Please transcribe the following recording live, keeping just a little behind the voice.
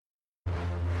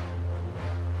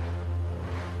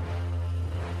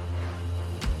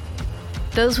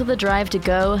Those with a drive to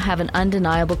go have an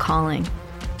undeniable calling.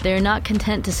 They are not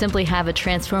content to simply have a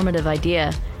transformative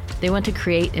idea. They want to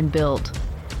create and build.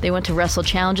 They want to wrestle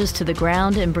challenges to the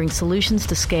ground and bring solutions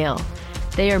to scale.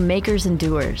 They are makers and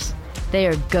doers. They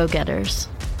are go-getters.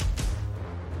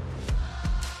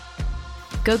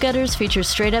 Go-Getters features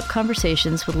straight-up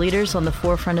conversations with leaders on the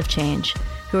forefront of change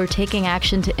who are taking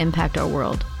action to impact our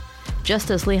world, just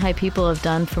as Lehigh people have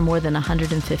done for more than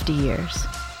 150 years.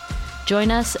 Join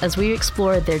us as we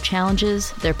explore their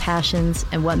challenges, their passions,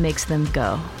 and what makes them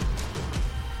go.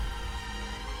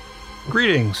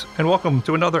 Greetings, and welcome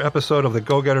to another episode of the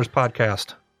Go-Getters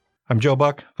podcast. I'm Joe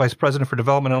Buck, Vice President for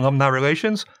Development and Alumni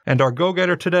Relations, and our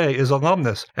Go-Getter today is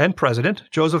alumnus and President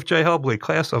Joseph J. Helbley,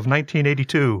 class of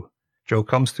 1982. Joe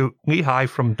comes to Lehigh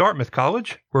from Dartmouth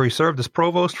College, where he served as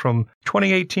provost from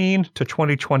 2018 to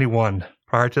 2021.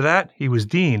 Prior to that, he was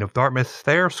dean of Dartmouth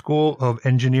Thayer School of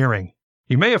Engineering.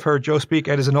 You may have heard Joe speak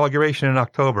at his inauguration in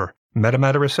October, met him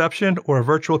at a reception or a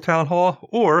virtual town hall,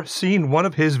 or seen one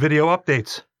of his video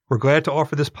updates. We're glad to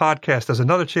offer this podcast as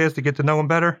another chance to get to know him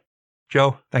better.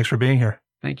 Joe, thanks for being here.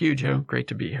 Thank you, Joe. Great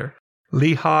to be here.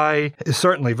 Lehigh is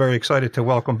certainly very excited to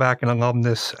welcome back an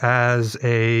alumnus as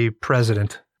a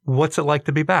president. What's it like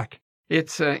to be back?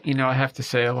 It's, I have to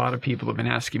say a lot of people have been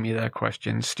asking me that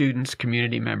question, students,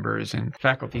 community members, and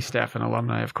faculty, staff, and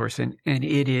alumni, of course, and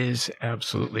it is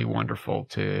absolutely wonderful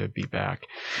to be back.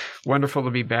 Wonderful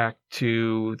to be back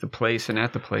to the place and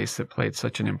at the place that played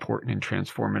such an important and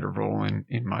transformative role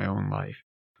in my own life.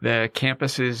 The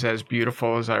campus is as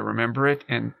beautiful as I remember it,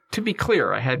 and to be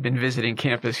clear, I had been visiting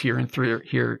campus here and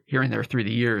there through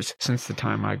the years since the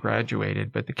time I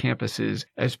graduated, but the campus is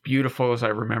as beautiful as I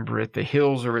remember it, the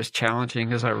hills are as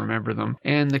challenging as I remember them,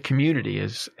 and the community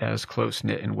is as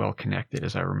close-knit and well-connected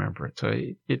as I remember it. So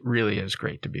it really is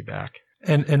great to be back.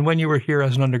 And when you were here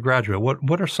as an undergraduate,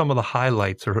 what are some of the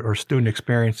highlights or student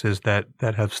experiences that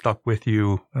have stuck with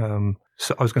you?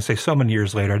 So I was going to say so many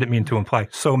years later. I didn't mean to imply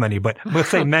so many, but let's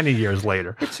say many years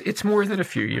later. It's more than a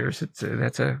few years.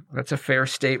 That's a fair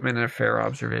statement and a fair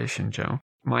observation, Joe.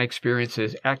 My experience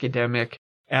is academic,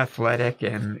 athletic,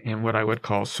 and what I would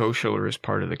call social or as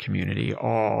part of the community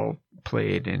all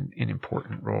played an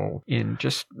important role in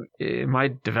just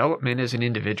my development as an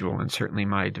individual and certainly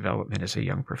my development as a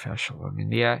young professional. I mean,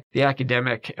 the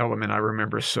academic element I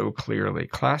remember so clearly.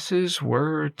 Classes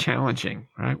were challenging,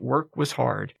 right? Work was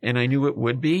hard, and I knew it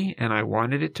would be, and I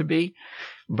wanted it to be,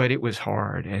 but it was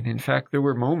hard. And in fact, there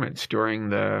were moments during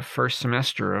the first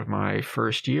semester of my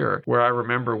first year where I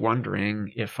remember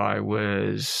wondering if I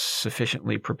was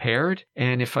sufficiently prepared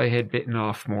and if I had bitten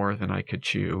off more than I could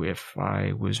chew, if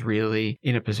I was really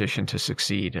in a position to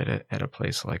succeed at a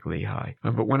place like Lehigh.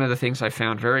 But one of the things I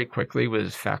found very quickly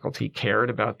was faculty cared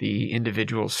about the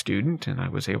individual student, and I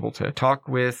was able to talk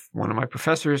with one of my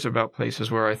professors about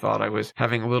places where I thought I was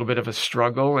having a little bit of a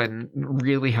struggle and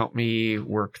really helped me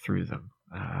work through them.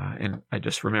 And I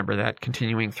just remember that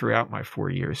continuing throughout my 4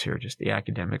 years here, just the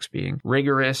academics being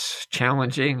rigorous,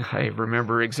 challenging. I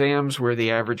remember exams where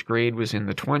the average grade was in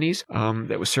the 20s.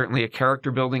 That was certainly a character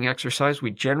building exercise.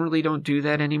 We generally don't do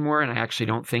that anymore, and I actually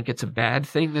don't think it's a bad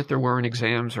thing that there weren't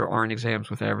exams or aren't exams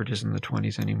with averages in the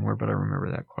 20s anymore, but I remember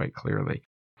that quite clearly.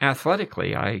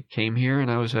 Athletically, I came here and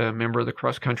I was a member of the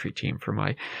cross-country team for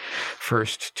my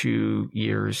first 2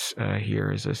 years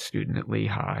here as a student at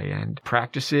Lehigh. And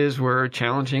practices were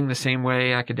challenging the same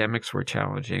way academics were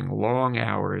challenging. Long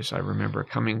hours. I remember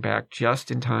coming back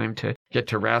just in time to get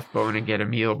to Rathbone and get a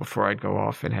meal before I'd go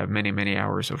off and have many, many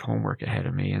hours of homework ahead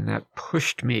of me. And that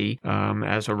pushed me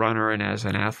as a runner and as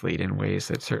an athlete in ways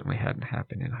that certainly hadn't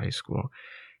happened in high school.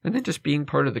 And then just being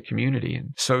part of the community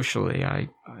and socially, I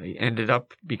ended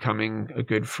up becoming a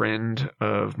good friend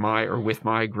with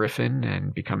my Griffin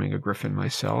and becoming a Griffin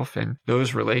myself. And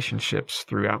those relationships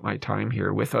throughout my time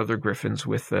here with other Griffins,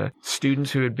 with the students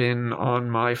who had been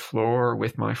on my floor,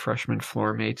 with my freshman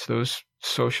floor mates, those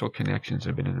social connections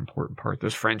have been an important part.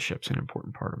 Those friendships an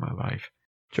important part of my life.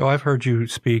 Joe, I've heard you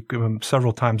speak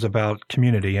several times about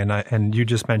community, and you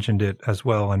just mentioned it as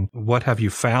well. And what have you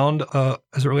found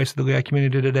as it relates to the Lehigh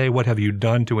community today? What have you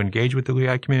done to engage with the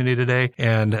Lehigh community today?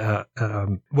 And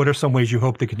what are some ways you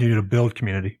hope to continue to build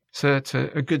community? So it's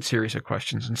a good series of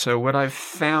questions. And so what I've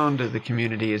found of the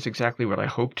community is exactly what I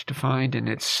hoped to find, and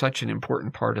it's such an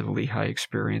important part of the Lehigh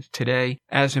experience today,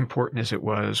 as important as it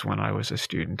was when I was a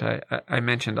student. I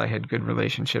mentioned I had good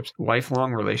relationships,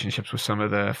 lifelong relationships with some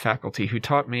of the faculty who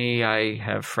taught me. I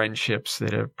have friendships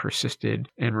that have persisted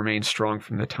and remained strong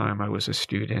from the time I was a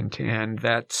student. And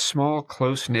that small,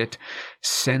 close-knit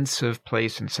sense of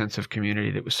place and sense of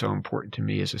community that was so important to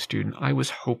me as a student, I was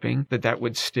hoping that that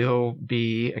would still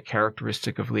be a a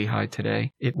characteristic of Lehigh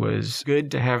today? It was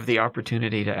good to have the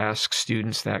opportunity to ask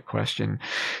students that question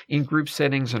in group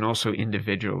settings and also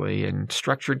individually, in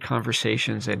structured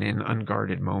conversations and in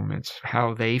unguarded moments,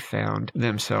 how they found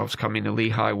themselves coming to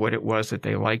Lehigh, what it was that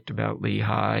they liked about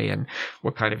Lehigh, and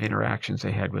what kind of interactions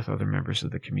they had with other members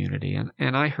of the community.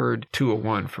 And I heard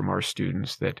 201 from our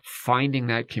students that finding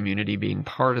that community, being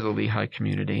part of the Lehigh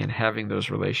community, and having those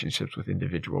relationships with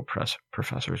individual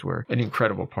professors were an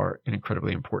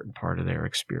incredibly important part of their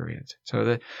experience. So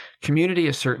the community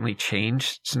has certainly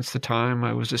changed since the time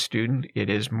I was a student. It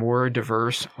is more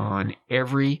diverse on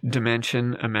every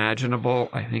dimension imaginable.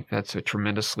 I think that's a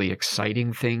tremendously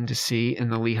exciting thing to see in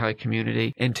the Lehigh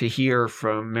community, and to hear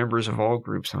from members of all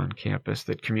groups on campus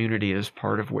that community is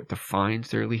part of what defines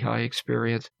their Lehigh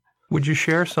experience. Would you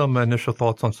share some initial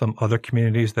thoughts on some other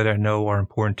communities that I know are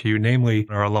important to you, namely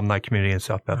our alumni community and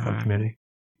South Bethlehem community?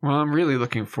 Well, I'm really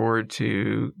looking forward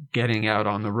to getting out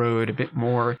on the road a bit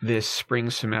more this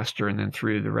spring semester and then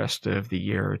through the rest of the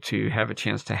year to have a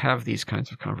chance to have these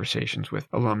kinds of conversations with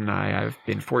alumni. I've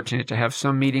been fortunate to have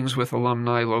some meetings with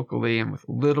alumni locally, and with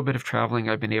a little bit of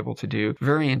traveling I've been able to do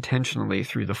very intentionally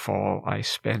through the fall. I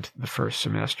spent the first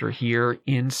semester here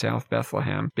in South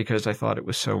Bethlehem because I thought it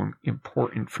was so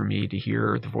important for me to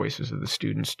hear the voices of the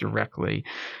students directly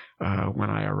when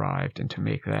I arrived, and to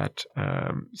make that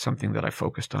something that I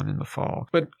focused on in the fall.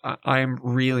 But I am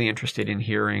really interested in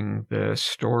hearing the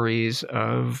stories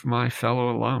of my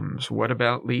fellow alums. What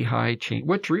about Lehigh changed?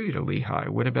 What drew you to Lehigh?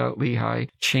 What about Lehigh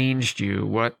changed you?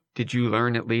 What did you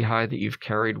learn at Lehigh that you've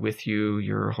carried with you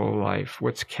your whole life?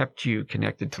 What's kept you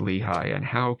connected to Lehigh? And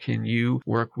how can you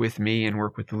work with me and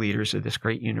work with the leaders of this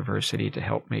great university to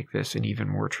help make this an even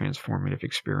more transformative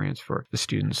experience for the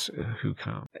students who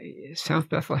come? South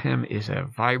Bethlehem is a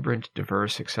vibrant,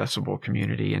 diverse, accessible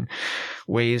community in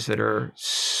ways that are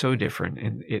so different.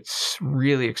 And it's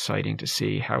really exciting to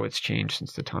see how it's changed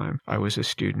since the time I was a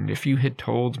student. If you had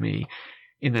told me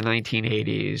in the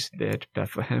 1980s that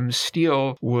Bethlehem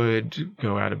Steel would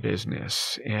go out of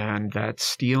business, and that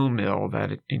steel mill,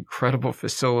 that incredible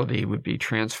facility, would be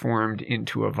transformed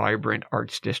into a vibrant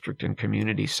arts district and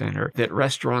community center, that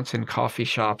restaurants and coffee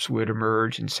shops would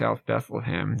emerge in South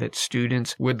Bethlehem, that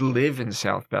students would live in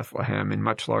South Bethlehem in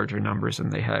much larger numbers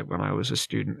than they had when I was a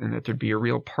student, and that there'd be a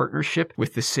real partnership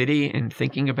with the city in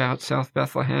thinking about South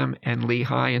Bethlehem and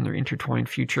Lehigh and their intertwined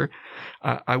future,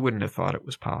 I wouldn't have thought it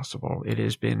was possible. It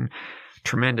has been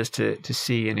tremendous to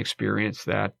see and experience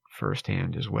that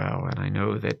firsthand as well. And I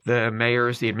know that the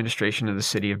mayors, the administration of the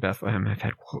city of Bethlehem have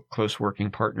had close working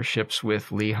partnerships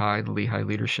with Lehigh, the Lehigh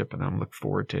leadership, and I'm looking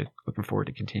forward to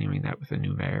continuing that with the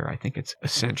new mayor. I think it's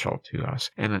essential to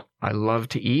us. And I love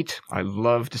to eat. I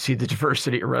love to see the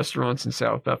diversity of restaurants in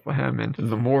South Bethlehem, and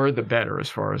the more the better as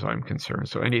far as I'm concerned.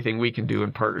 So anything we can do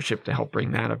in partnership to help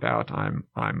bring that about,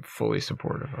 I'm fully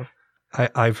supportive of.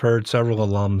 I've heard several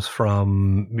alums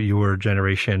from your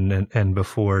generation and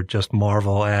before just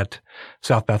marvel at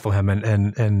South Bethlehem,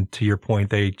 and to your point,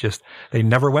 they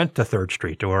never went to 3rd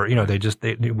Street, or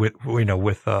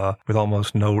with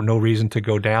almost no reason to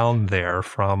go down there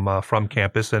from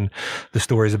campus, and the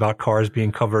stories about cars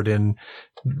being covered in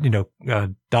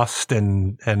dust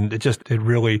and it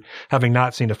really, having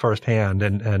not seen it firsthand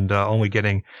and only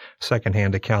getting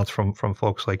secondhand accounts from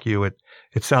folks like you,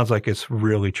 it sounds like it's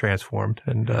really transformed,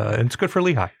 and it's good for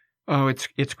Lehigh. Oh,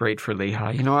 it's great for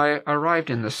Lehigh. I arrived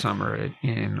in the summer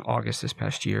in August this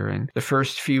past year, and the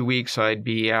first few weeks I'd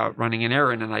be out running an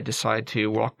errand, and I'd decide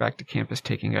to walk back to campus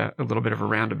taking a little bit of a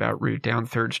roundabout route down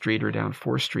 3rd Street or down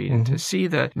 4th Street, and to see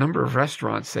the number of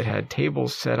restaurants that had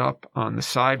tables set up on the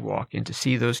sidewalk, and to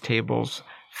see those tables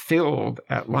filled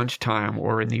at lunchtime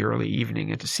or in the early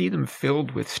evening, and to see them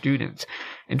filled with students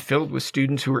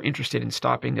who were interested in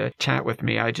stopping to chat with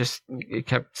me. I just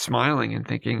kept smiling and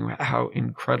thinking how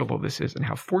incredible this is, and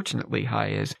how fortunate Lehigh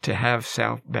is to have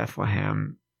South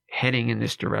Bethlehem heading in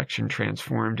this direction,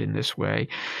 transformed in this way,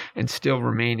 and still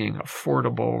remaining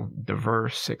affordable,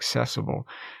 diverse, accessible.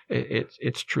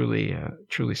 It's truly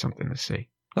something to see.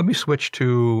 Let me switch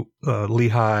to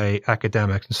Lehigh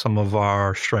academics and some of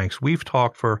our strengths. We've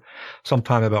talked for some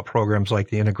time about programs like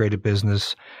the Integrated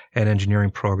Business and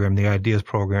Engineering program, the Ideas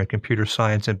program, Computer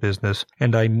Science and Business.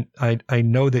 And I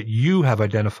know that you have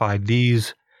identified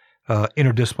these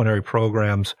interdisciplinary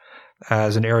programs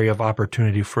as an area of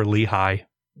opportunity for Lehigh.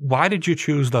 Why did you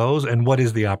choose those, and what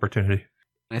is the opportunity?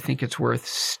 I think it's worth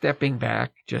stepping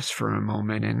back just for a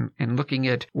moment and looking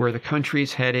at where the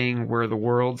country's heading, where the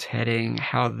world's heading,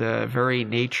 how the very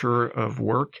nature of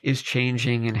work is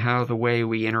changing, and how the way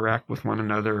we interact with one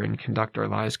another and conduct our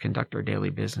lives, conduct our daily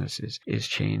businesses is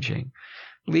changing.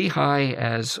 Lehigh,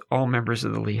 as all members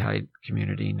of the Lehigh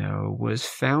community know, was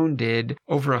founded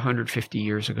over 150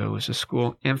 years ago as a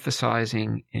school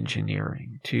emphasizing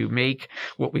engineering to make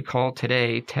what we call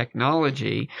today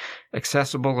technology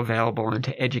accessible, available, and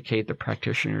to educate the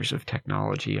practitioners of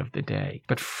technology of the day.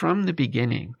 But from the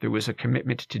beginning, there was a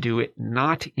commitment to do it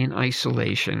not in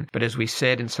isolation, but as we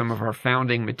said in some of our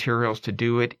founding materials, to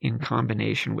do it in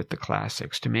combination with the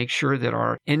classics, to make sure that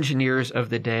our engineers of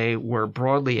the day were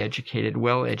broadly educated,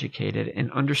 well educated,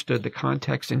 and understood the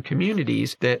context and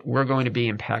communities that were going to be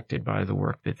impacted by the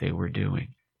work that they were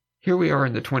doing. Here we are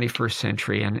in the 21st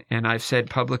century, and I've said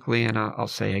publicly, and I'll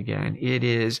say again, it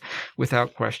is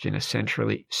without question a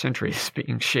century is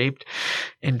being shaped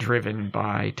and driven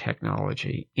by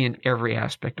technology in every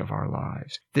aspect of our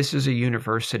lives. This is a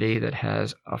university that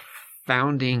has a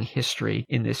founding history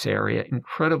in this area,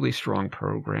 incredibly strong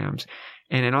programs,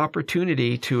 and an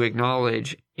opportunity to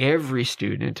acknowledge every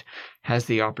student has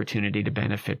the opportunity to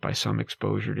benefit by some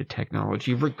exposure to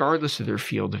technology, regardless of their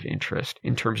field of interest,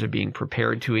 in terms of being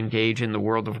prepared to engage in the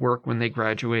world of work when they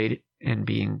graduate and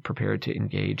being prepared to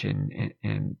engage in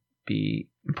and be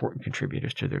important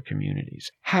contributors to their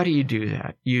communities. How do you do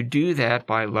that? You do that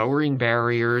by lowering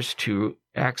barriers to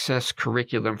access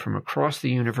curriculum from across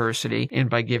the university and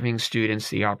by giving students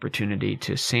the opportunity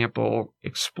to sample,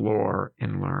 explore,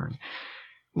 and learn.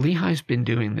 Lehigh's been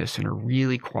doing this in a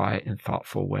really quiet and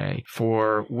thoughtful way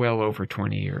for well over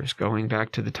 20 years, going back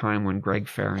to the time when Greg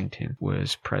Farrington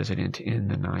was president in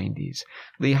the 90s.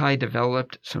 Lehigh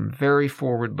developed some very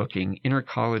forward-looking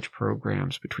inter-college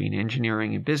programs between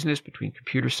engineering and business, between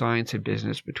computer science and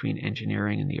business, between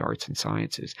engineering and the arts and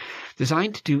sciences,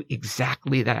 designed to do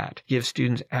exactly that, give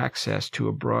students access to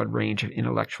a broad range of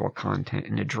intellectual content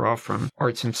and to draw from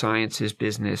arts and sciences,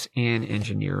 business, and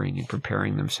engineering in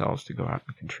preparing themselves to go out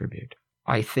and contribute.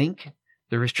 I think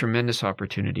there is tremendous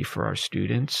opportunity for our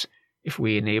students if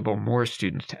we enable more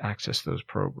students to access those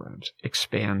programs,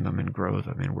 expand them and grow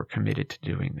them, and we're committed to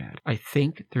doing that. I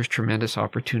think there's tremendous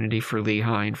opportunity for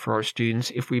Lehigh and for our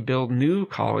students if we build new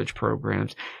college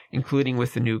programs, including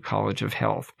with the new College of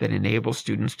Health, that enable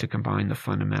students to combine the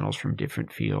fundamentals from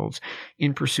different fields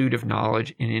in pursuit of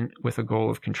knowledge and with a goal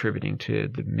of contributing to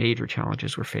the major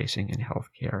challenges we're facing in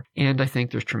healthcare. And I think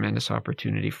there's tremendous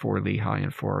opportunity for Lehigh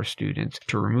and for our students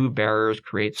to remove barriers,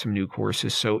 create some new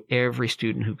courses, so every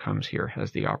student who comes here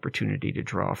has the opportunity to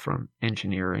draw from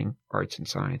engineering, arts and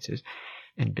sciences,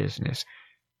 and business.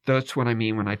 That's what I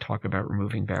mean when I talk about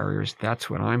removing barriers. That's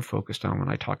what I'm focused on when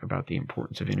I talk about the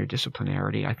importance of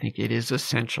interdisciplinarity. I think it is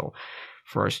essential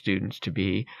for our students to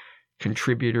be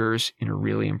contributors in a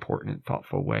really important and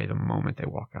thoughtful way the moment they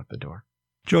walk out the door.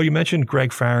 Joe, you mentioned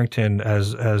Greg Farrington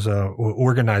as formally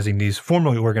organizing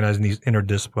these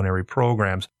interdisciplinary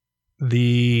programs.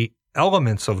 The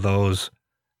elements of those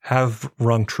have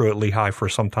rung true at Lehigh for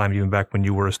some time, even back when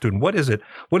you were a student. What is it?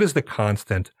 What is the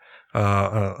constant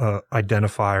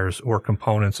identifiers or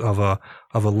components of a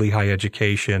Lehigh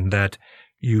education that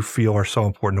you feel are so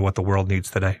important to what the world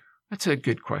needs today? That's a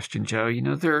good question, Joe. You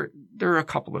know, there are a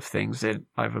couple of things that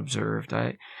I've observed.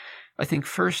 I think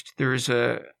first there's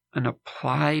an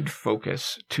applied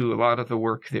focus to a lot of the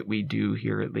work that we do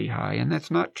here at Lehigh. And that's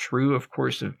not true, of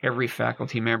course, of every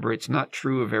faculty member. It's not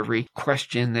true of every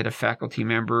question that a faculty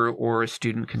member or a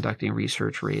student conducting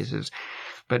research raises.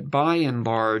 But by and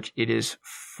large, it is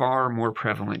far more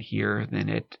prevalent here than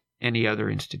at any other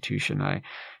institution I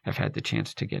have had the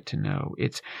chance to get to know.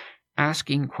 It's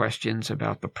asking questions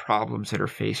about the problems that are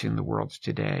facing the world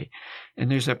today.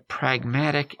 And there's a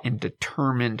pragmatic and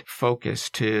determined focus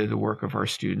to the work of our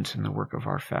students and the work of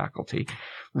our faculty,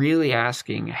 really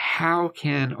asking, how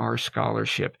can our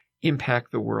scholarship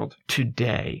impact the world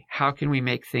today? How can we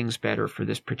make things better for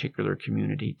this particular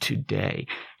community today?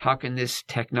 How can this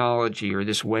technology or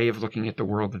this way of looking at the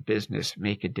world of business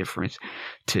make a difference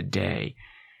today?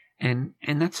 And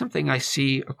that's something I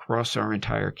see across our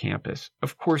entire campus.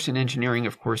 Of course, in engineering,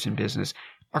 of course, in business.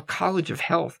 Our College of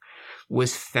Health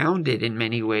was founded in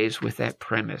many ways with that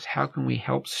premise. How can we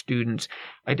help students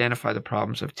identify the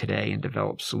problems of today and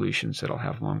develop solutions that'll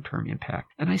have long-term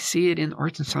impact? And I see it in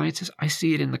arts and sciences. I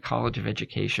see it in the College of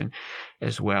Education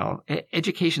as well.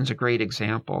 Education's a great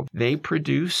example. They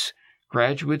produce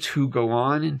graduates who go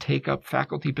on and take up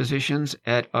faculty positions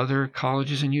at other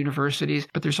colleges and universities,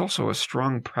 but there's also a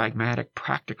strong pragmatic,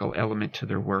 practical element to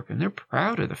their work, and they're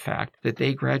proud of the fact that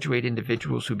they graduate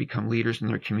individuals who become leaders in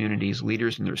their communities,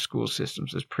 leaders in their school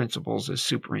systems, as principals, as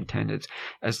superintendents,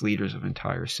 as leaders of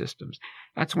entire systems.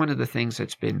 That's one of the things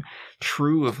that's been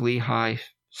true of Lehigh,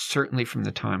 certainly from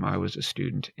the time I was a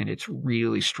student, and it's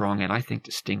really strong and I think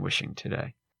distinguishing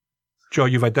today. Joe,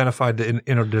 you've identified the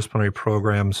interdisciplinary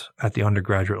programs at the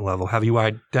undergraduate level. Have you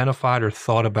identified or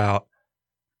thought about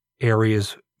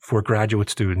areas for graduate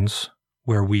students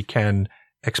where we can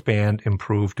expand,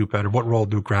 improve, do better? What role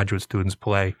do graduate students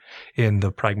play in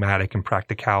the pragmatic and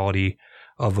practicality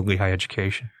of the Lehigh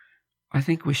education? I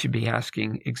think we should be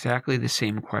asking exactly the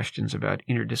same questions about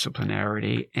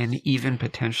interdisciplinarity and even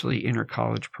potentially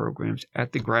inter-college programs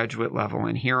at the graduate level.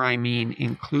 And here I mean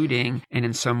including, and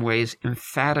in some ways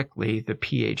emphatically, the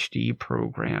PhD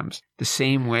programs. The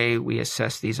same way we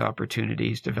assess these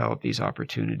opportunities, develop these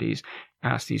opportunities,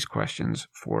 ask these questions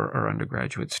for our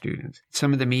undergraduate students.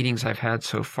 Some of the meetings I've had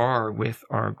so far with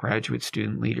our graduate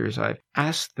student leaders, I've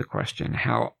asked the question,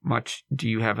 how much do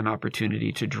you have an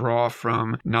opportunity to draw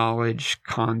from knowledge,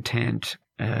 content,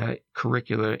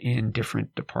 curricula in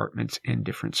different departments and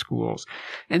different schools?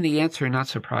 And the answer, not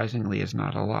surprisingly, is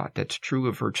not a lot. That's true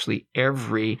of virtually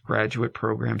every graduate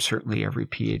program, certainly every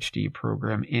PhD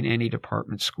program in any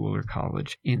department, school, or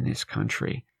college in this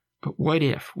country. But what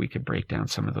if we could break down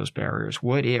some of those barriers?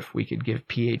 What if we could give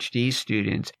PhD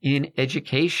students in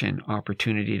education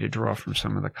opportunity to draw from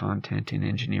some of the content in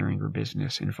engineering or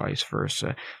business and vice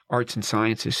versa? Arts and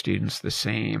sciences students the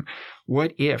same.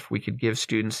 What if we could give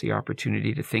students the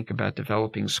opportunity to think about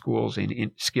developing skills in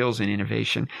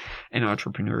innovation and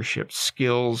entrepreneurship,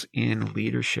 skills in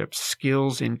leadership,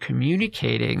 skills in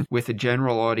communicating with a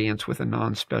general audience, with a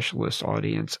non-specialist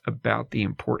audience about the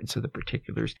importance of the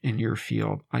particulars in your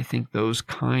field? I think those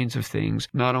kinds of things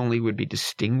not only would be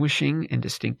distinguishing and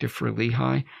distinctive for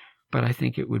Lehigh, but I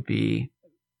think it would be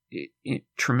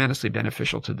tremendously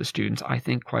beneficial to the students. I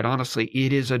think, quite honestly,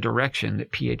 it is a direction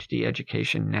that PhD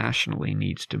education nationally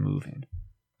needs to move in.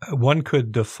 One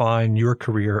could define your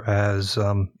career as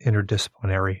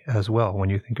interdisciplinary as well. When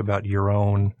you think about your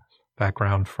own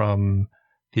background from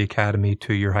the academy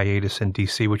to your hiatus in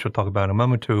D.C., which we'll talk about in a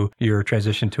moment, to your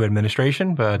transition to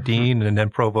administration, dean, and then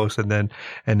provost, and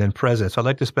then president. So I'd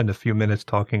like to spend a few minutes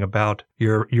talking about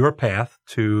your path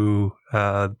to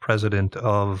president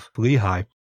of Lehigh.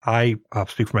 I'll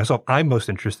speak for myself. I'm most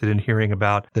interested in hearing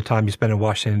about the time you spent in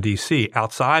Washington, D.C.,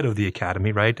 outside of the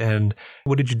academy, right? And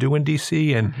what did you do in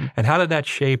D.C., and how did that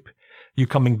shape you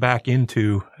coming back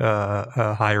into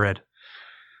higher ed?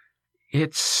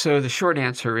 So the short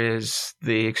answer is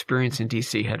the experience in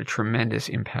D.C. had a tremendous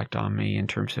impact on me in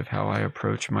terms of how I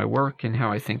approach my work and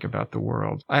how I think about the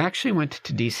world. I actually went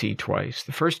to D.C. twice.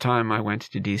 The first time I went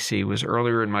to D.C. was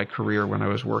earlier in my career when I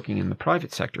was working in the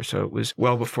private sector, so it was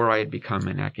well before I had become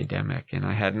an academic. And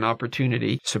I had an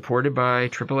opportunity supported by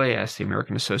AAAS, the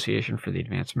American Association for the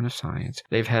Advancement of Science.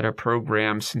 They've had a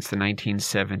program since the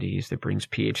 1970s that brings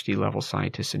PhD-level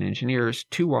scientists and engineers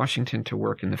to Washington to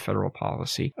work in the federal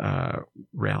policy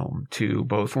realm to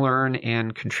both learn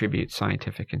and contribute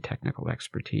scientific and technical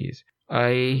expertise.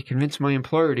 I convinced my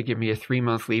employer to give me a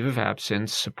 3-month leave of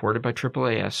absence supported by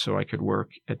AAAS so I could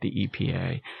work at the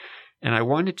EPA. And I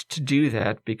wanted to do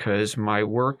that because my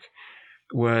work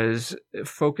was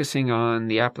focusing on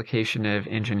the application of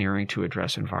engineering to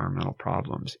address environmental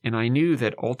problems. And I knew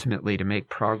that ultimately to make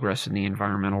progress in the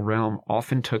environmental realm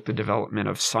often took the development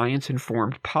of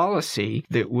science-informed policy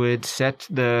that would set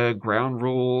the ground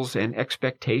rules and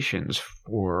expectations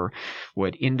for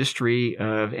what industry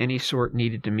of any sort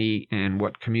needed to meet and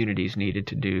what communities needed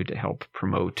to do to help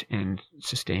promote and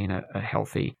sustain a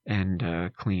healthy and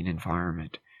clean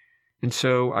environment. And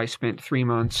so I spent 3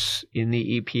 months in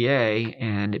the EPA,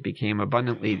 and it became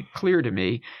abundantly clear to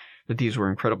me that these were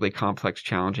incredibly complex,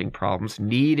 challenging problems,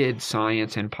 needed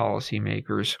scientists and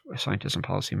policymakers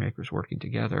working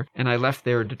together. And I left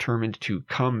there determined to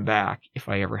come back if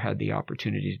I ever had the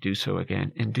opportunity to do so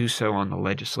again, and do so on the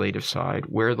legislative side,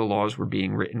 where the laws were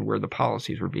being written, where the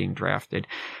policies were being drafted,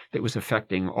 that was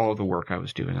affecting all the work I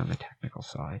was doing on the technical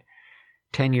side.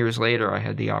 10 years later, I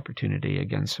had the opportunity,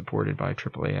 again supported by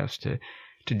AAAS,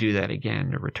 to do that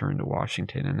again, to return to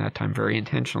Washington. And that time, very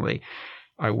intentionally,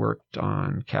 I worked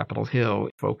on Capitol Hill,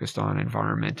 focused on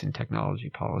environment and technology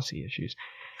policy issues.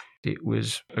 It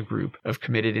was a group of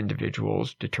committed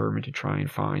individuals determined to try and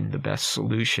find the best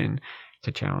solution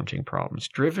to challenging problems,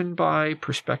 driven by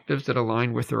perspectives that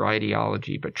align with their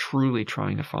ideology, but truly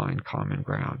trying to find common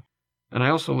ground. And I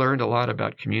also learned a lot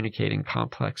about communicating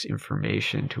complex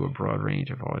information to a broad range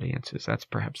of audiences. That's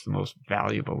perhaps the most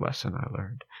valuable lesson I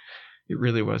learned. It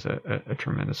really was a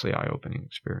tremendously eye-opening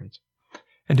experience.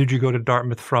 And did you go to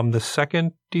Dartmouth from the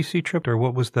second DC trip, or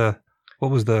what was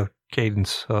the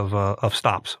cadence of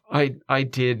stops? I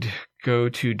did go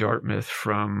to Dartmouth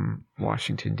from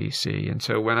Washington, D.C. And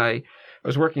so when I I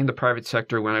was working in the private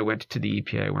sector when I went to the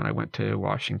EPA, when I went to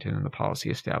Washington and the policy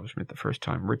establishment the first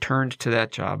time. Returned to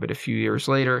that job, but a few years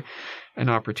later, an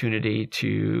opportunity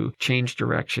to change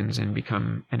directions and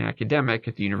become an academic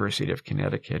at the University of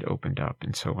Connecticut opened up.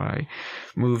 And so I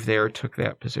moved there, took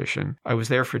that position. I was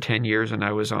there for 10 years, and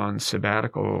I was on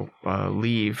sabbatical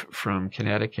leave from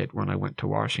Connecticut when I went to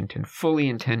Washington, fully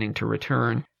intending to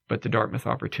return. But the Dartmouth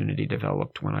opportunity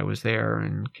developed when I was there,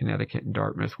 and Connecticut and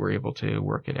Dartmouth were able to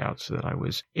work it out so that I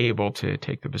was able to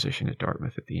take the position at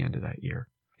Dartmouth at the end of that year.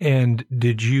 And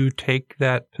did you take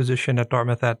that position at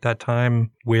Dartmouth at that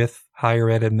time with higher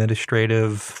ed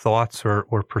administrative thoughts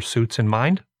or pursuits in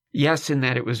mind? Yes, in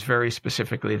that it was very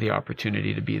specifically the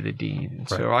opportunity to be the dean. And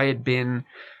so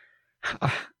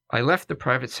I left the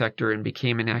private sector and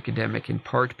became an academic in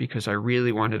part because I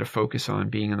really wanted to focus on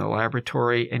being in the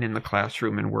laboratory and in the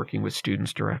classroom and working with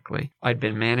students directly. I'd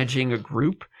been managing a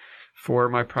group for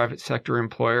my private sector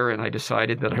employer, and I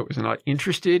decided that I was not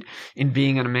interested in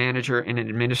being a manager and an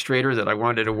administrator, that I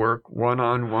wanted to work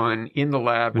one-on-one in the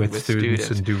lab with students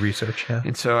and do research. Yeah.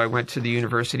 And so I went to the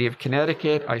University of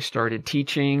Connecticut. I started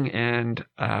teaching, and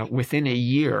within a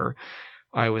year,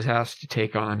 I was asked to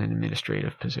take on an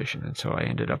administrative position. And so I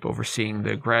ended up overseeing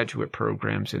the graduate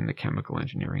programs in the chemical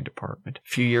engineering department. A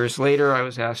few years later, I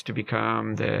was asked to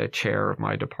become the chair of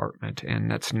my department. And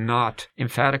that's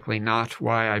emphatically not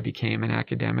why I became an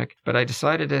academic. But I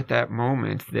decided at that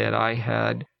moment that I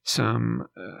had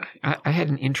I had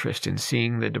an interest in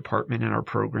seeing the department and our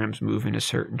programs move in a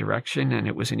certain direction, and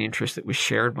it was an interest that was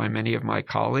shared by many of my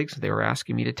colleagues. They were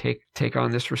asking me to take on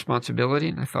this responsibility,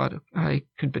 and I thought I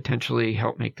could potentially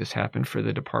help make this happen for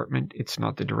the department. It's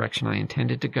not the direction I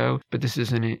intended to go, but this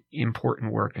is an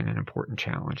important work and an important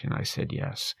challenge, and I said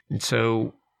yes. And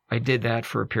so I did that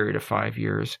for a period of 5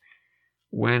 years.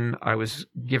 When I was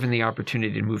given the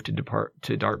opportunity to move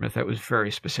to Dartmouth, that was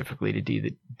very specifically to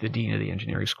be the dean of the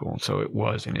engineering school. And so it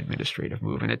was an administrative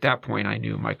move. And at that point, I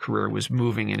knew my career was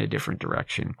moving in a different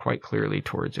direction, quite clearly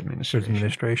towards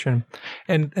administration.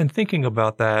 And thinking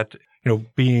about that,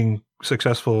 being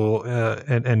successful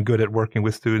and good at working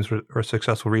with students or a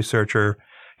successful researcher,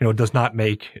 does not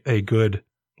make a good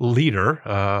leader.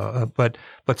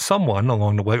 But someone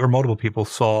along the way, or multiple people,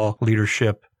 saw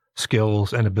leadership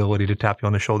skills and ability to tap you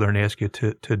on the shoulder and ask you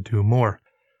to do more.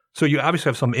 So you obviously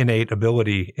have some innate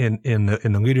ability in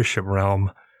the leadership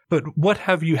realm. But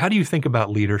how do you think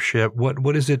about leadership?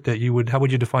 What is it that how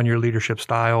would you define your leadership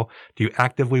style? Do you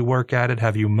actively work at it?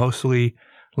 Have you mostly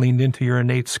leaned into your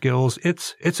innate skills?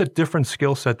 It's a different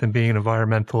skill set than being an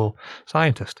environmental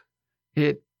scientist.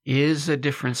 It is a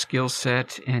different skill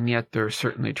set, and yet there are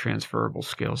certainly transferable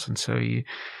skills. And so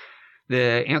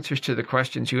the answers to the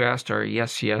questions you asked are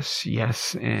yes, yes,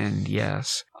 yes, and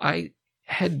yes. I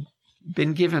had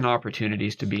been given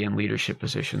opportunities to be in leadership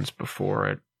positions before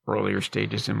at earlier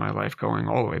stages in my life, going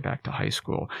all the way back to high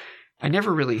school. I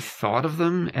never really thought of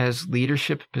them as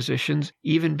leadership positions.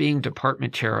 Even being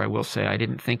department chair, I will say, I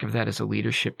didn't think of that as a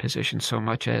leadership position so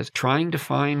much as trying to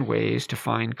find ways to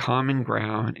find common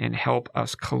ground and help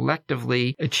us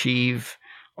collectively achieve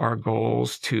our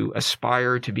goals, to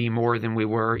aspire to be more than we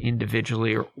were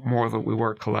individually or more than we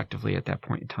were collectively at that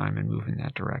point in time, and move in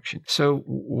that direction. So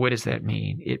what does that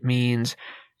mean? It means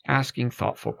asking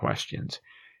thoughtful questions.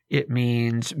 It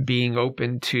means being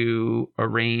open to a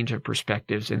range of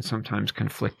perspectives and sometimes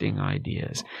conflicting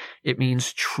ideas. It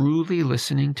means truly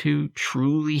listening to,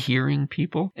 truly hearing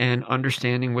people and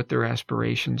understanding what their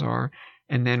aspirations are,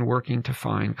 and then working to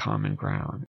find common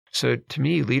ground. So to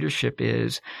me, leadership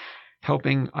is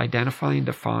helping identify and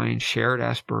define shared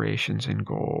aspirations and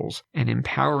goals, and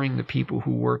empowering the people who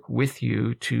work with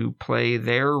you to play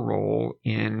their role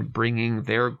in bringing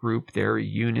their group, their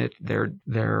unit,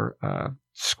 their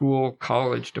school,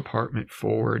 college department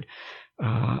forward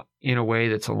in a way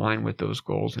that's aligned with those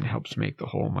goals and helps make the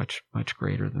whole much, much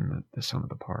greater than the sum of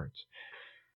the parts.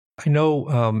 I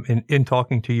know in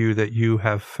talking to you that you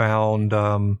have found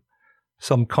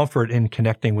some comfort in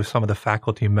connecting with some of the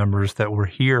faculty members that were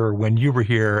here when you were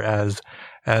here as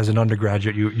an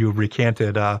undergraduate. You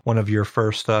recanted one of your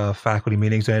first faculty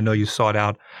meetings, and I know you sought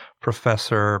out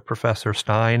Professor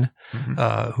Stein,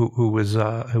 who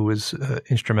was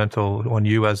instrumental on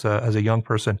you as a young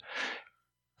person.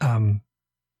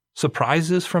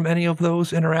 Surprises from any of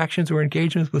those interactions or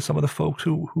engagements with some of the folks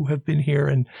who have been here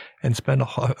and spent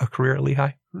a career at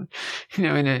Lehigh?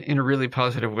 In a really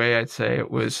positive way, I'd say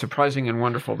it was surprising and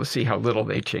wonderful to see how little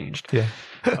they changed. Yeah.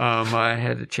 I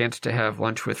had a chance to have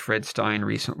lunch with Fred Stein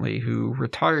recently, who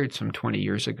retired some 20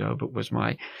 years ago, but was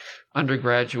my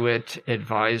undergraduate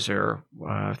advisor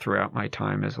throughout my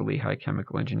time as a Lehigh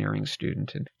chemical engineering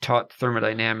student, and taught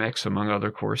thermodynamics among other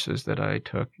courses that I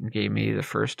took, and gave me the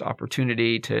first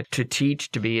opportunity to teach,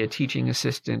 to be a teaching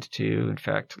assistant, to in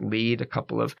fact lead a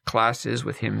couple of classes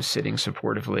with him sitting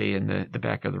supportively in the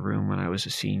back of the room when I was a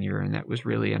senior. And that was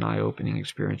really an eye-opening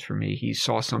experience for me. He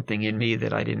saw something in me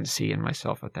that I didn't see in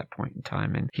myself at that point in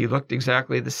time. And he looked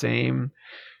exactly the same,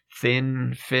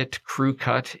 thin, fit, crew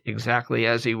cut, exactly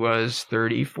as he was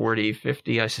 30, 40,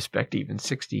 50, I suspect even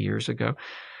 60 years ago,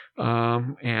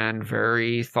 and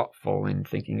very thoughtful in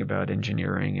thinking about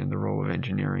engineering and the role of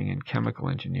engineering and chemical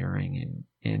engineering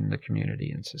in the community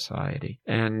and society.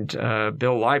 And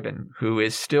Bill Lieben, who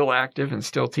is still active and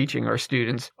still teaching our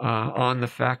students on the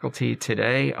faculty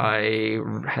today. I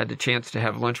had the chance to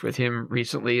have lunch with him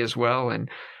recently as well, and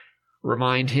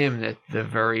remind him that the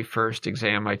very first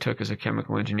exam I took as a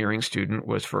chemical engineering student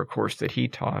was for a course that he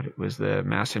taught. It was the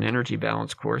Mass and Energy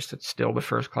Balance course. That's still the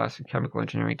first class in chemical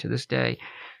engineering to this day.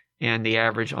 And the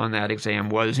average on that exam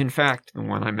was, in fact, the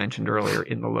one I mentioned earlier,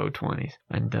 in the low 20s.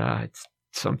 And it's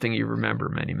something you remember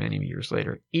many, many years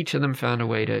later. Each of them found a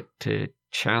way to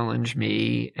challenge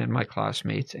me and my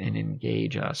classmates and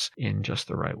engage us in just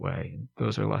the right way. And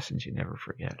those are lessons you never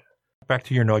forget. Back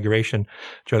to your inauguration,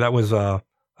 Joe, that was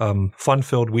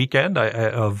fun-filled weekend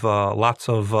of lots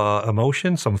of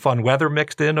emotion, some fun weather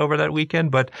mixed in over that weekend.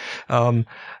 But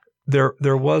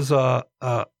there was a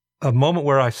moment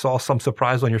where I saw some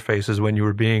surprise on your faces when you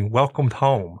were being welcomed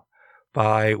home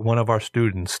by one of our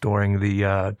students during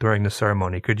the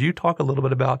ceremony. Could you talk a little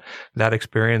bit about that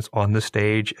experience on the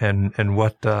stage and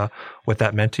what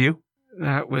that meant to you?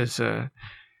 That was a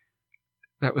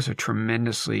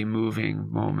tremendously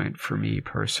moving moment for me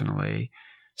personally.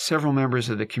 Several members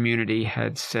of the community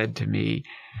had said to me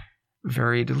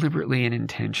very deliberately and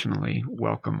intentionally,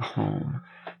 "Welcome home,"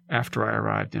 after I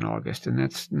arrived in August. And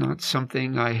that's not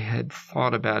something I had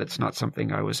thought about. It's not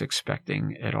something I was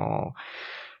expecting at all.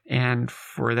 And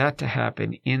for that to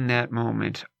happen in that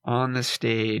moment on the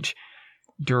stage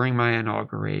during my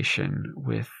inauguration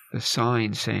with the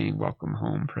sign saying, "Welcome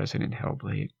home, President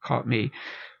Helbley," it caught me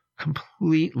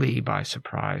completely by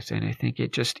surprise. And I think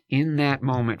it just, in that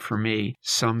moment for me,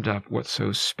 summed up what's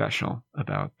so special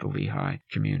about the Lehigh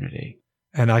community.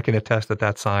 And I can attest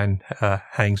that sign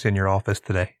hangs in your office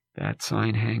today. That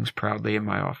sign hangs proudly in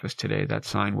my office today. That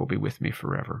sign will be with me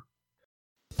forever.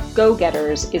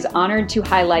 Go-Getters is honored to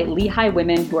highlight Lehigh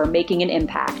women who are making an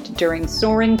impact during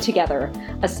Soaring Together,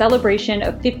 a celebration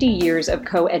of 50 years of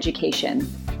co-education.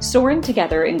 Soaring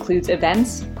Together includes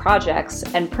events, projects,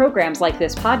 and programs like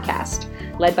this podcast,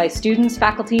 led by students,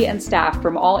 faculty, and staff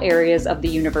from all areas of the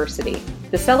university.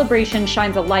 The celebration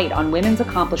shines a light on women's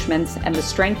accomplishments and the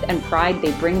strength and pride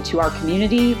they bring to our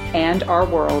community and our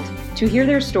world. To hear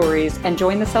their stories and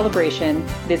join the celebration,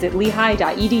 visit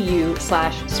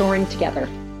lehigh.edu/soaringtogether.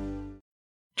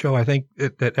 Joe, I think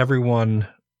that everyone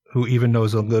who even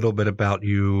knows a little bit about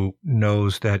you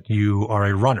knows that you are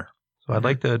a runner. So I'd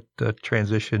like to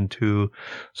transition to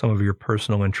some of your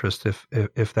personal interests, if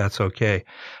that's okay.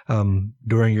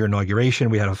 During your inauguration,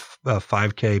 we had a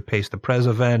 5K Pace the Prez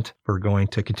event. We're going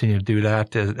to continue to do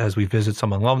that as we visit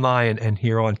some alumni and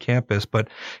here on campus.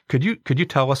 But could you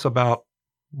tell us about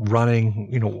running?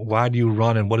 Why do you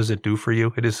run and what does it do for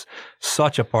you? It is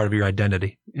such a part of your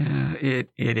identity. Yeah, it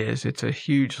is. It's a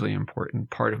hugely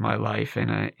important part of my life,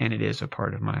 and it is a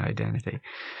part of my identity.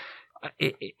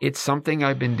 It's something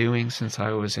I've been doing since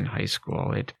I was in high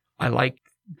school. I like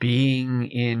being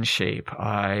in shape.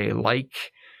 I like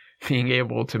being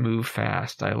able to move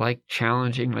fast. I like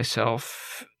challenging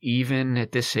myself, even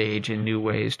at this age, in new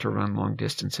ways to run long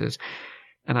distances.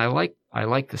 And I like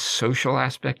the social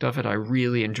aspect of it. I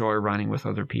really enjoy running with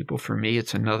other people. For me,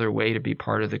 it's another way to be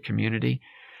part of the community.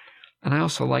 And I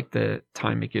also like the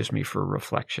time it gives me for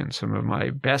reflection. Some of my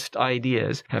best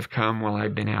ideas have come while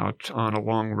I've been out on a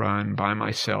long run by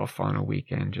myself on a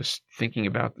weekend, just thinking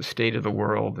about the state of the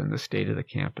world and the state of the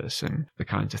campus and the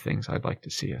kinds of things I'd like to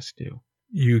see us do.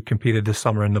 You competed this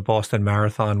summer in the Boston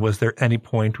Marathon. Was there any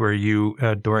point where you,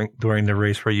 during the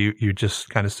race, where you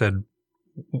just kind of said,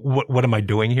 what am I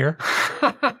doing here?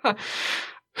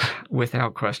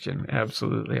 Without question.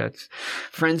 Absolutely.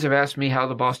 Friends have asked me how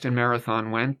the Boston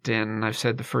Marathon went, and I've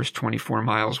said the first 24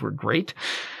 miles were great.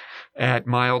 At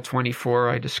mile 24,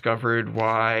 I discovered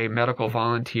why medical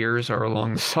volunteers are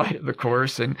along the side of the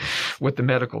course and what the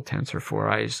medical tents are for.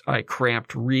 I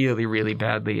cramped really, really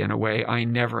badly in a way I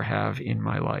never have in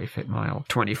my life at mile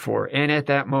 24. And at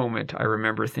that moment, I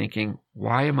remember thinking,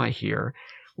 why am I here?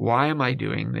 Why am I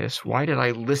doing this? Why did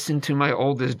I listen to my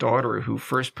oldest daughter, who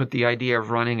first put the idea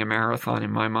of running a marathon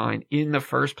in my mind in the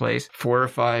first place 4 or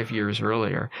 5 years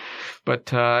earlier?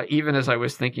 But even as I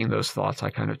was thinking those thoughts, I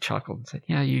kind of chuckled and said,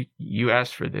 yeah, you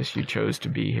asked for this. You chose to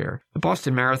be here. The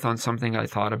Boston Marathon is something I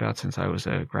thought about since I was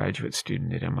a graduate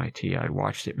student at MIT. I'd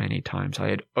watched it many times. I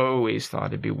had always thought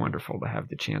it'd be wonderful to have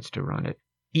the chance to run it.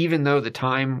 Even though the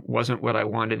time wasn't what I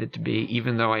wanted it to be,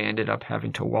 even though I ended up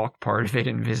having to walk part of it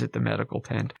and visit the medical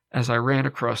tent, as I ran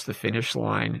across the finish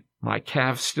line, my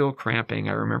calves still cramping,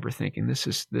 I remember thinking, this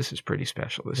is pretty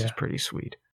special. This is pretty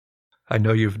sweet. I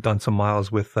know you've done some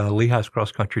miles with Lehigh's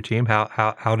cross-country team.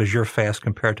 How does your fast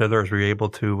compare to theirs? Were you able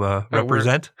to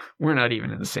represent? We're not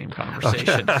even in the same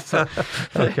conversation. Okay. So,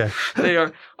 Okay. They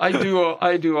are.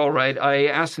 I do all right. I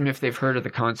asked them if they've heard of the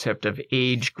concept of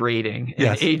age grading. And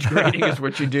Yes. age grading is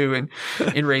what you do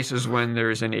in races when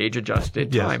there's an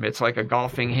age-adjusted Yes. time. It's like a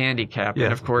golfing handicap. Yes.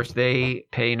 And, of course, they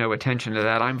pay no attention to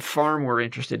that. I'm far more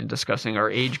interested in discussing our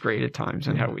age-graded times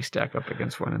and how we stack up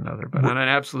against one another. But on an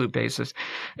absolute basis,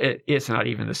 it's not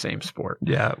even the same sport.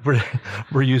 Yeah.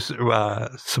 Were you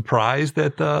surprised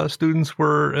that students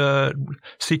were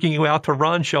seeking you out to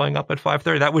run, showing up at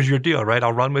 5:30? That was your deal, right?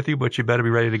 I'll run with you, but you better be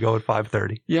ready to go at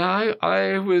 5:30. Yeah,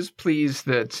 I was pleased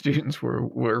that students were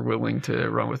willing to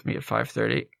run with me at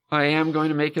 5:30. I am going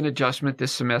to make an adjustment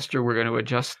this semester. We're going to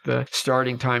adjust the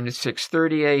starting time to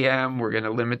 6:30 a.m. We're going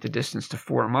to limit the distance to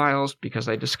 4 miles because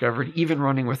I discovered even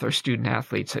running with our student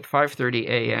athletes at 5:30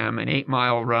 a.m., an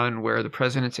 8-mile run where the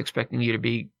president's expecting you to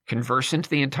be conversant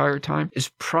the entire time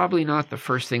is probably not the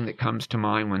first thing that comes to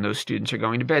mind when those students are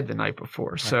going to bed the night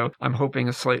before. So I'm hoping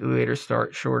a slightly later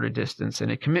start, shorter distance, and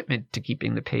a commitment to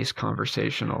keeping the pace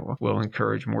conversational will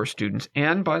encourage more students.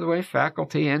 And by the way,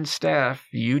 faculty and staff,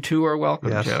 you too are welcome,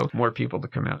 Yes. Joe. More people to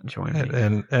come out and join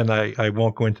me. And I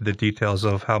won't go into the details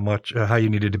of how you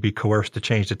needed to be coerced to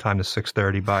change the time to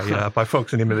 6:30 by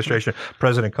folks in the administration,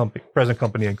 present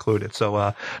company included.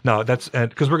 So no, that's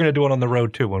because we're going to do it on the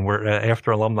road too when we're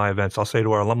after alumni events. I'll say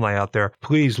to our alumni out there,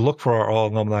 please look for our all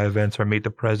alumni events or meet the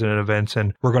president events,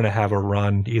 and we're going to have a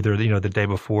run either the day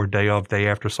before, day of, day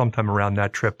after, sometime around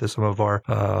that trip to some of our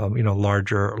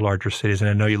larger cities. And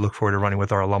I know you look forward to running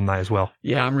with our alumni as well.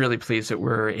 Yeah, I'm really pleased that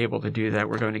we're able to do that.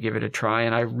 We're going to give it a try,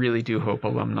 and I really do hope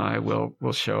alumni will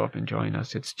show up and join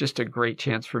us. It's just a great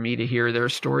chance for me to hear their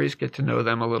stories, get to know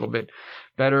them a little bit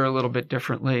better, a little bit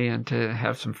differently, and to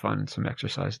have some fun and some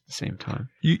exercise at the same time.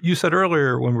 You said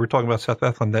earlier when we were talking about South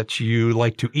Bethlehem that you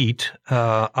like to eat.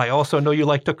 I also know you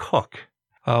like to cook.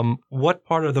 What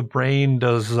part of the brain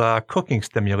does cooking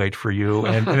stimulate for you?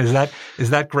 And is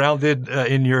that grounded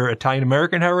in your Italian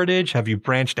American heritage? Have you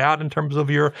branched out in terms of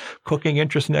your cooking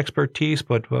interest and expertise?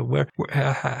 But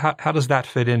how does that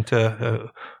fit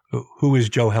into who is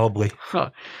Joe Helbley?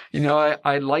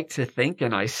 I like to think,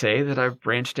 and I say that I've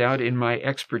branched out in my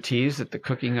expertise, that the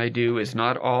cooking I do is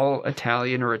not all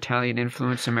Italian or Italian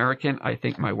influenced American. I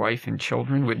think my wife and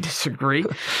children would disagree.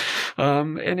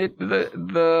 And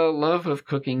the love of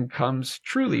cooking comes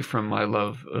truly from my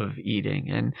love of eating.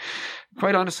 And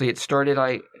quite honestly, it started,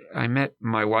 I met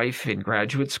my wife in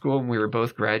graduate school, and we were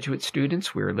both graduate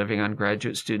students. We were living on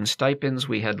graduate student stipends.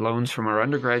 We had loans from our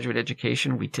undergraduate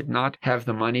education. We did not have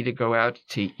the money to go out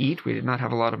to eat. We did not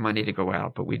have a lot of money to go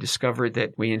out, but we discovered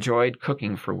that we enjoyed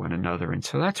cooking for one another. And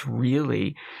so that's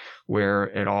really where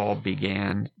it all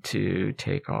began to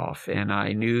take off. And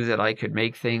I knew that I could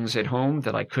make things at home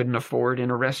that I couldn't afford in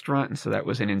a restaurant. And so that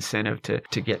was an incentive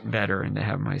to get better and to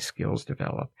have my skills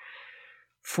develop.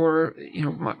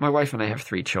 My wife and I have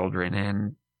 3 children,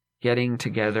 and getting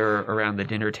together around the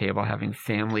dinner table, having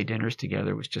family dinners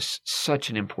together was just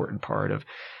such an important part of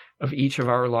each of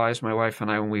our lives, my wife and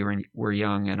I, when we were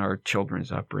young, and our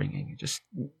children's upbringing, just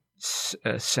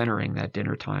centering that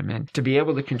dinner time. And to be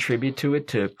able to contribute to it,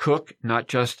 to cook, not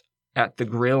just at the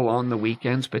grill on the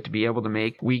weekends, but to be able to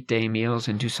make weekday meals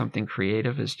and do something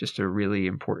creative is just a really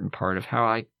important part of how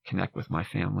I connect with my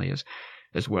family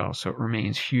as well. So it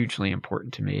remains hugely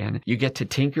important to me. And you get to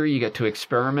tinker, you get to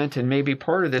experiment. And maybe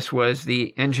part of this was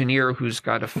the engineer who's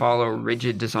got to follow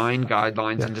rigid design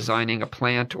guidelines in designing a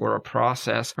plant or a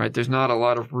process, right? There's not a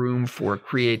lot of room for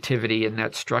creativity in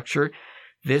that structure.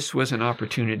 This was an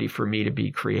opportunity for me to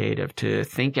be creative, to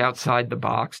think outside the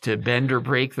box, to bend or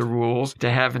break the rules,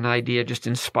 to have an idea just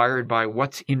inspired by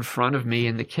what's in front of me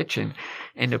in the kitchen,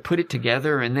 and to put it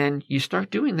together. And then you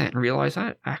start doing that and realize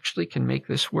I actually can make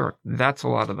this work. That's a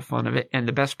lot of the fun of it. And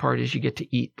the best part is you get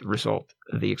to eat the result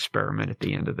of the experiment at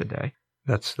the end of the day.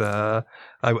 That's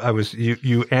I was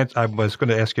going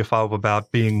to ask you a follow-up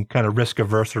about being kind of risk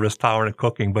averse or risk tolerant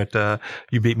cooking, but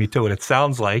you beat me to it. It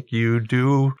sounds like you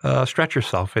do stretch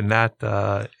yourself in that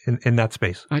in that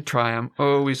space. I try. I'm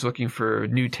always looking for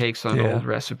new takes on old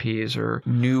recipes or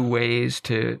new ways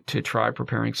to try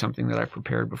preparing something that I've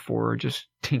prepared before, or just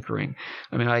tinkering.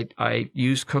 I mean, I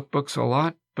use cookbooks a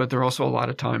lot, but there are also a lot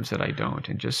of times that I don't,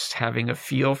 and just having a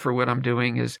feel for what I'm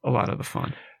doing is a lot of the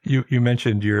fun. You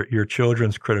mentioned your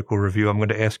children's critical review. I'm going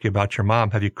to ask you about your mom.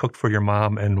 Have you cooked for your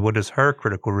mom, and what is her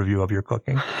critical review of your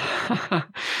cooking?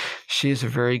 She is a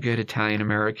very good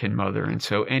Italian-American mother, and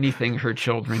so anything her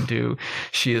children do,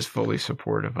 she is fully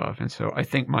supportive of. And so I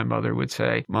think my mother would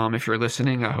say, Mom, if you're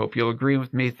listening, I hope you'll agree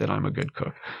with me that I'm a good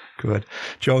cook. Good.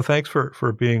 Joe, thanks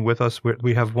for being with us.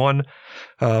 We have one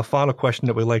final question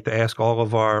that we like to ask all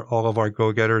of our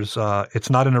go-getters.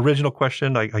 It's not an original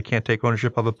question. I can't take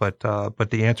ownership of it, but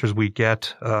the answers we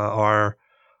get are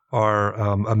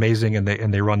amazing, and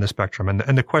they run the spectrum.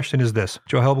 And the question is this: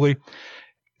 Joe Helbly,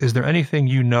 is there anything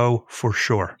you know for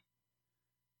sure?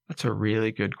 That's a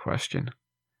really good question.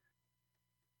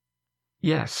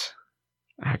 Yes,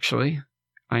 actually.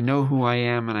 I know who I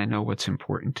am, and I know what's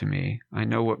important to me. I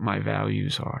know what my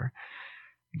values are.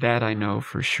 That I know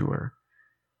for sure.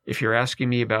 If you're asking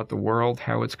me about the world,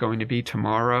 how it's going to be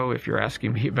tomorrow, if you're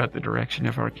asking me about the direction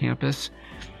of our campus,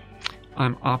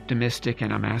 I'm optimistic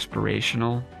and I'm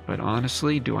aspirational, but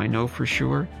honestly, do I know for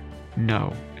sure?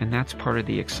 No. And that's part of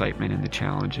the excitement and the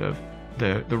challenge of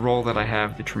the role that I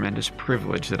have, the tremendous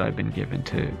privilege that I've been given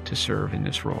to serve in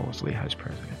this role as Lehigh's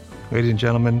president. Ladies and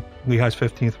gentlemen, Lehigh's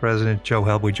 15th president, Joe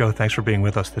Helbly. Joe, thanks for being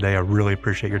with us today. I really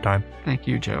appreciate your time. Thank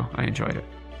you, Joe. I enjoyed it.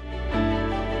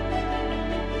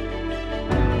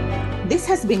 This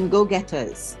has been Go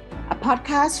Getters, a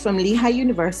podcast from Lehigh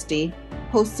University,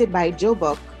 hosted by Joe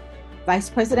Buck, Vice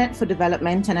President for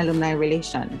Development and Alumni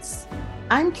Relations.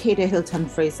 I'm Katie Hilton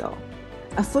Fraser,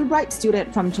 a Fulbright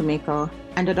student from Jamaica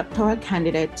and a doctoral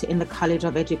candidate in the College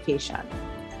of Education.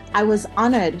 I was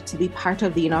honored to be part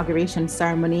of the inauguration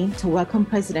ceremony to welcome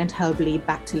President Helbly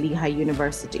back to Lehigh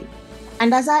University.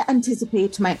 And as I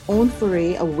anticipate my own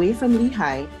foray away from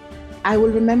Lehigh, I will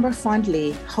remember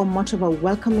fondly how much of a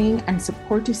welcoming and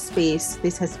supportive space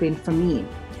this has been for me.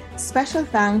 Special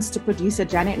thanks to producer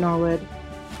Janet Norwood,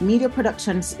 media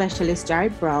production specialist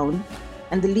Jared Brown,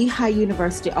 and the Lehigh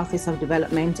University Office of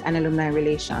Development and Alumni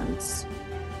Relations.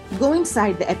 Go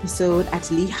inside the episode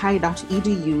at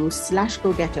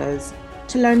lehigh.edu/GoGetters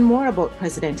to learn more about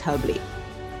President Helbly.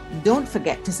 Don't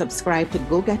forget to subscribe to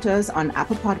Go Getters on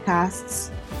Apple Podcasts,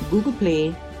 Google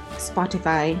Play,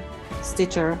 Spotify,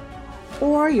 Stitcher,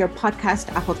 or your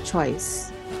podcast app of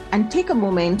choice. And take a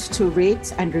moment to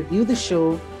rate and review the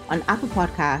show on Apple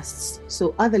Podcasts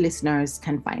so other listeners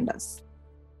can find us.